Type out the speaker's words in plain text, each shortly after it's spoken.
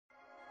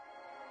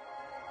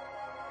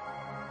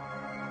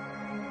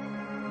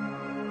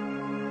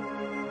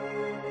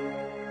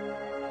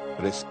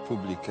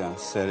Respublica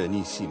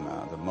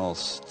Serenissima, the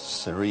most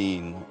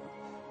serene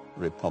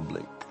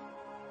republic,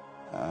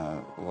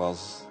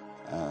 was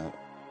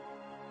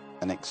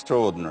an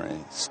extraordinary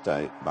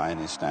state by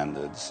any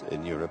standards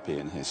in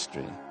European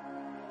history.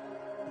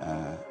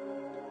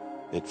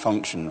 It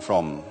functioned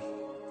from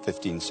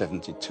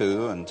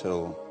 1572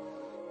 until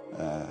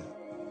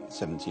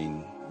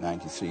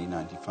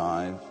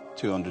 1793-95,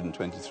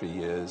 223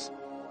 years.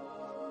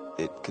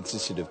 It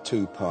consisted of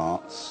two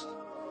parts,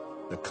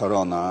 the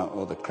Coronae,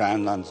 or the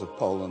Crown Lands of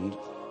Poland,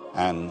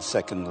 and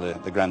secondly,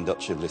 the Grand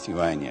Duchy of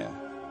Lithuania.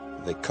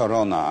 The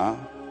Coronae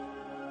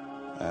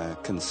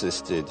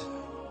consisted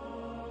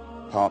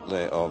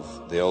partly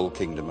of the old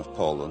Kingdom of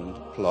Poland,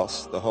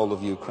 plus the whole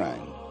of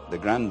Ukraine. The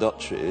Grand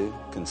Duchy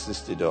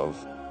consisted of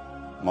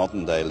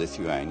modern-day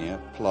Lithuania,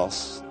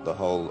 plus the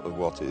whole of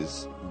what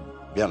is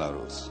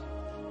Belarus.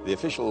 The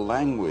official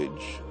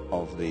language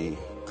of the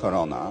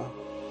Coronae,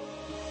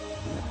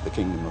 the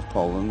Kingdom of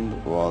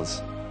Poland,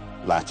 was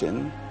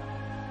Latin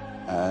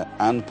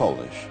and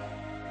Polish.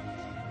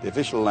 The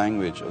official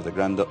language of the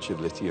Grand Duchy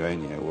of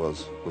Lithuania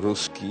was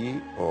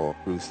Ruski, or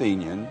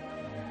Ruthenian,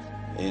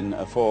 in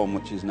a form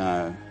which is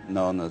now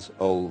known as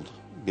Old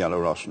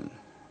Belarusian.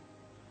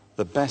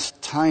 The best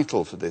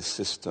title for this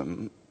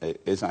system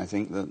is, I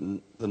think,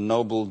 the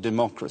noble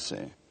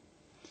democracy.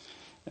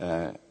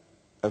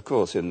 Of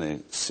course, in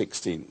the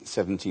 16th,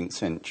 17th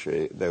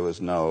century, there was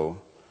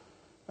no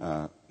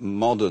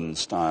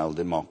modern-style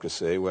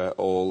democracy where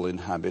all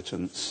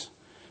inhabitants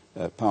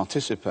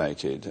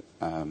participated.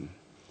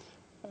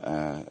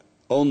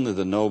 Only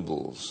the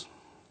nobles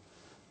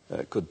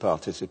could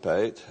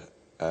participate,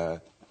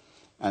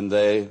 and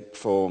they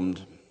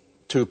formed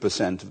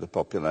 2% of the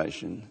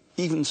population.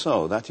 Even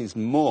so, that is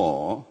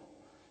more,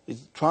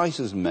 it's twice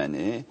as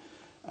many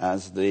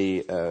as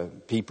the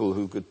people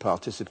who could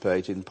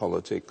participate in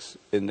politics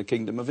in the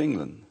Kingdom of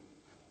England.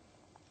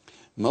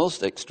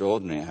 Most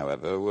extraordinary,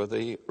 however, were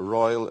the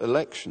royal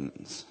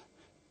elections.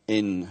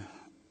 In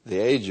the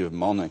age of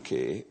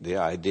monarchy, the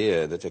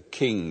idea that a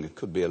king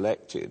could be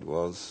elected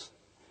was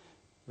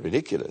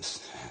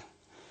ridiculous.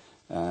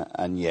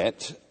 And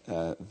yet,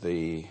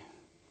 the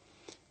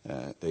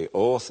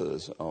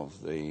authors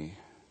of the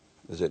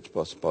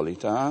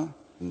Rzeczpospolita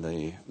in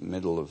the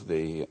middle of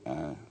the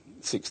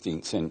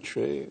 16th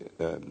century,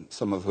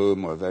 some of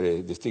whom were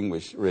very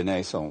distinguished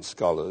Renaissance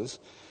scholars,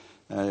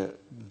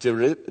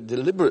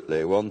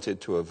 deliberately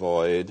wanted to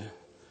avoid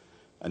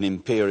an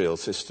imperial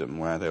system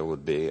where there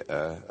would be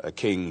a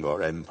king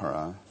or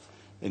emperor.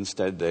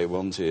 Instead, they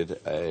wanted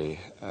a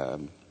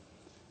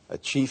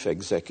chief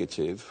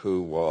executive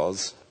who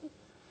was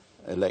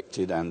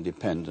elected and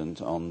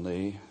dependent on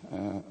the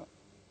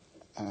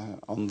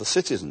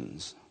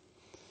citizens.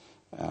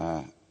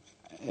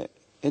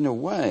 In a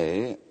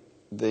way,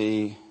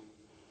 the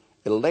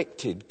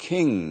elected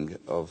king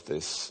of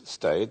this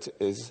state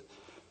is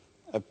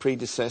a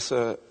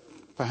predecessor,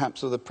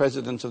 perhaps, of the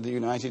President of the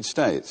United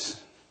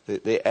States.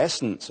 The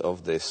essence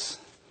of this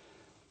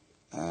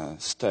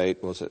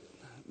state was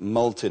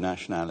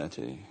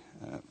multinationality,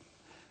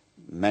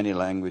 many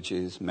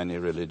languages, many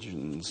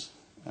religions,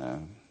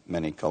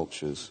 many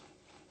cultures,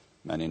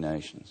 many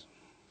nations.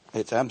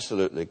 It's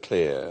absolutely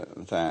clear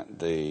that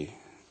the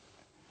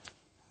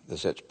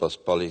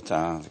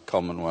Rzeczpospolita, the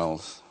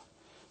Commonwealth,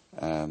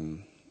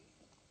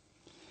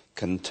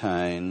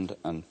 contained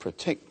and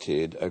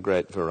protected a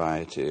great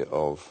variety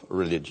of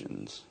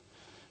religions,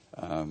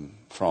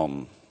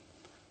 from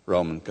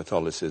Roman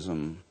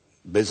Catholicism,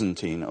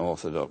 Byzantine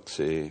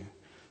Orthodoxy,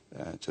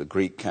 to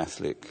Greek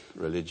Catholic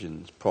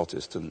religions,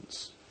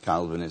 Protestants,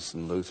 Calvinists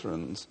and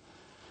Lutherans,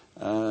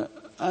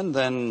 and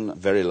then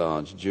very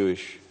large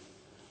Jewish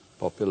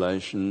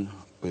population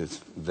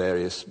with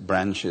various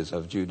branches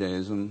of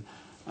Judaism,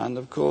 and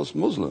of course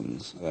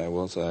Muslims. There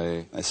was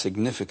a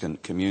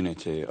significant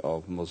community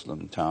of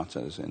Muslim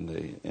Tatars in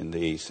the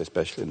east,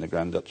 especially in the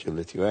Grand Duchy of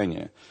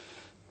Lithuania.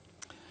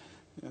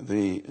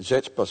 The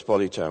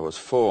Rzeczpospolita was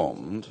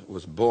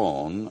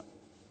born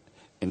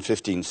in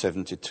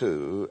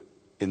 1572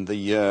 in the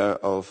year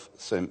of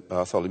St.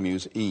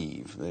 Bartholomew's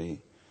Eve, the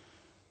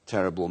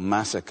terrible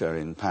massacre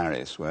in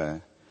Paris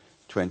where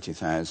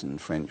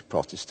 20,000 French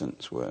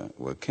Protestants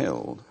were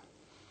killed.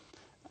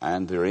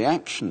 And the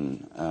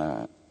reaction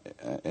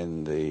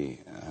in the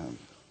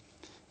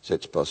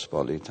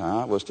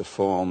Rzeczpospolita was to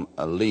form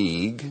a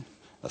league,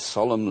 a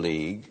solemn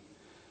league,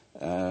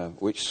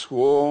 which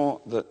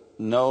swore that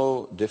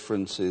no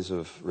differences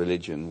of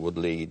religion would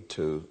lead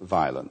to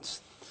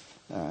violence.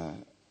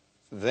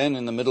 Then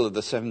in the middle of the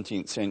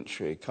 17th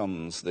century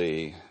comes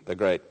the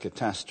great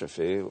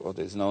catastrophe, what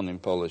is known in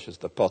Polish as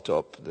the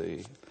potop,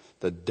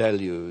 the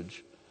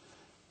deluge,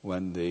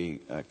 when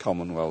the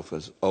Commonwealth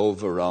was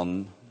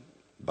overrun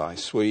by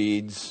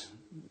Swedes,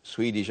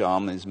 Swedish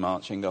armies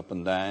marching up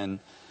and down,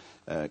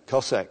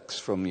 Cossacks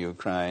from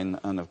Ukraine,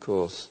 and of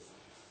course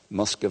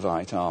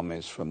Muscovite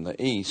armies from the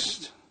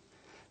east.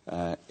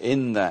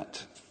 In the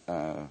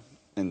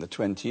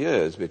 20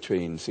 years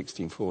between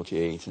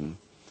 1648 and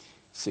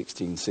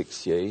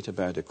 1668,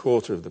 about a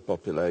quarter of the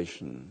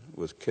population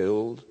was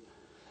killed.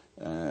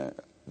 or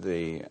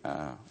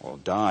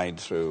died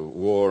through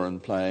war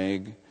and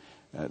plague.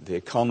 The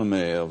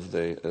economy of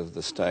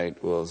the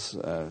state was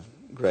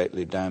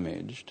greatly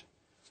damaged,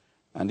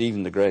 and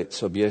even the great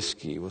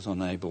Sobieski was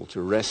unable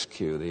to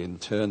rescue the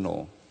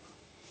internal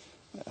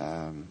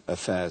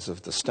affairs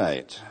of the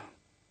state.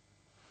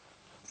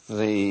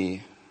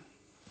 The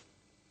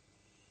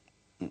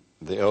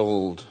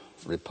old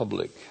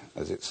Republic,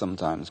 as it's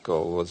sometimes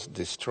called, was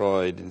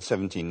destroyed in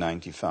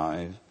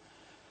 1795,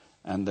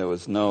 and there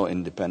was no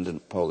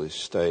independent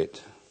Polish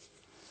state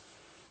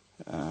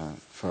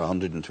for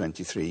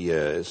 123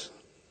 years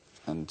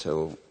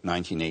until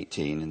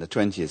 1918 in the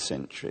 20th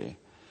century.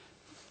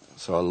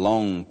 So a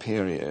long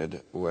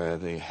period where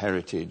the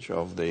heritage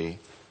of the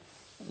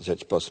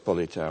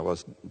Rzeczpospolita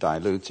was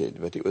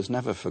diluted, but it was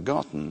never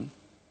forgotten.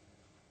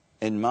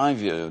 In my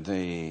view,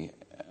 the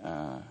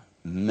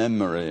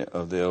memory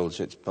of the old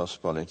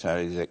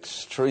Rzeczpospolita is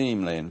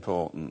extremely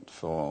important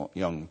for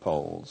young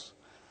Poles.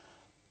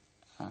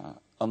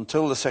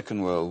 Until the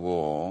Second World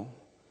War,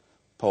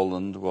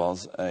 Poland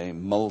was a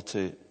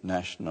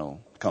multinational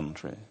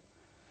country.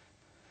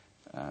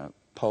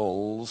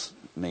 Poles,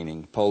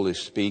 meaning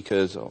Polish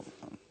speakers, or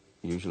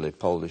usually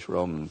Polish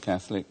Roman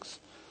Catholics,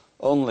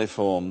 only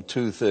formed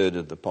 2/3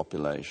 of the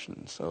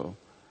population. So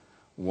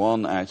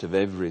 1 out of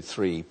every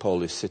 3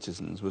 Polish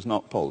citizens was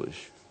not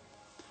Polish.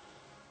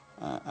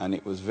 And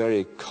it was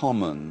very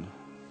common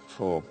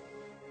for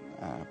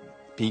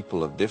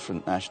people of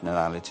different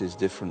nationalities,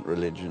 different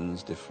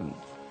religions, different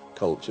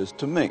cultures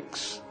to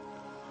mix.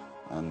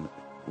 And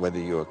whether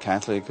you were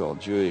Catholic or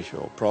Jewish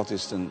or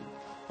Protestant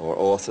or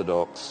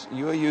Orthodox,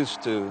 you were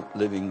used to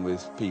living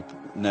with people,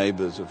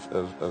 neighbors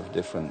of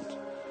different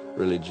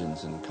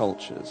religions and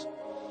cultures.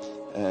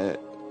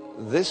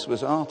 This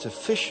was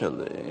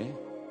artificially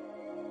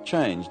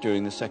changed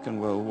during the Second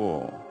World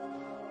War.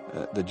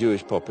 The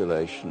Jewish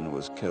population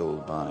was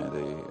killed by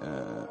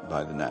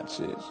the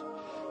Nazis.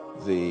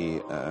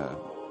 The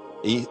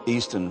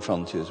eastern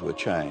frontiers were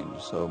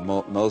changed, so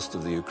most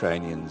of the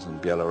Ukrainians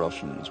and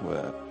Belarusians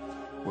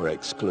were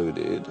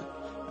excluded.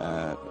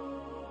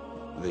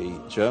 The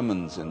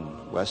Germans in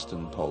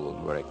western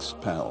Poland were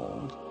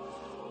expelled,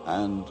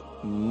 and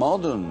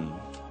modern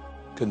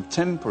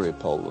contemporary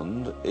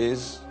Poland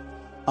is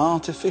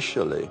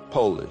artificially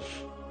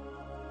Polish.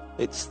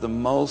 It's the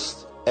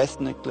most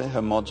ethnically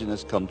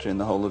homogeneous country in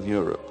the whole of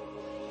Europe,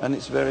 and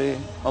it's very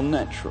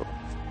unnatural.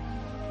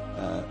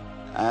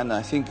 And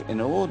I think in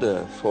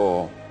order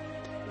for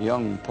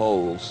young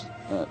Poles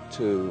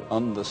to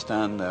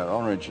understand their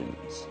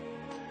origins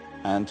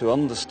and to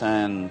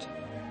understand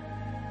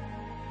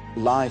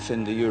life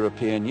in the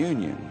European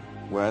Union,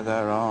 where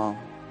there are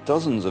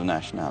dozens of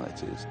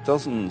nationalities,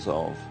 dozens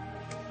of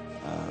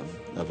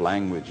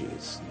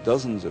languages,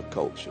 dozens of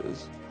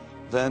cultures,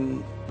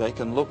 then they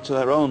can look to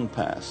their own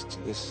past,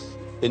 this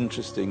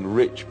interesting,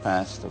 rich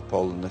past of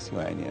Poland,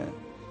 Lithuania,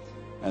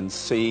 and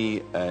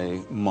see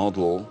a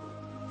model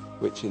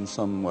which in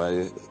some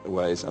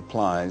ways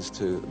applies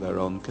to their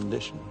own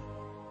condition.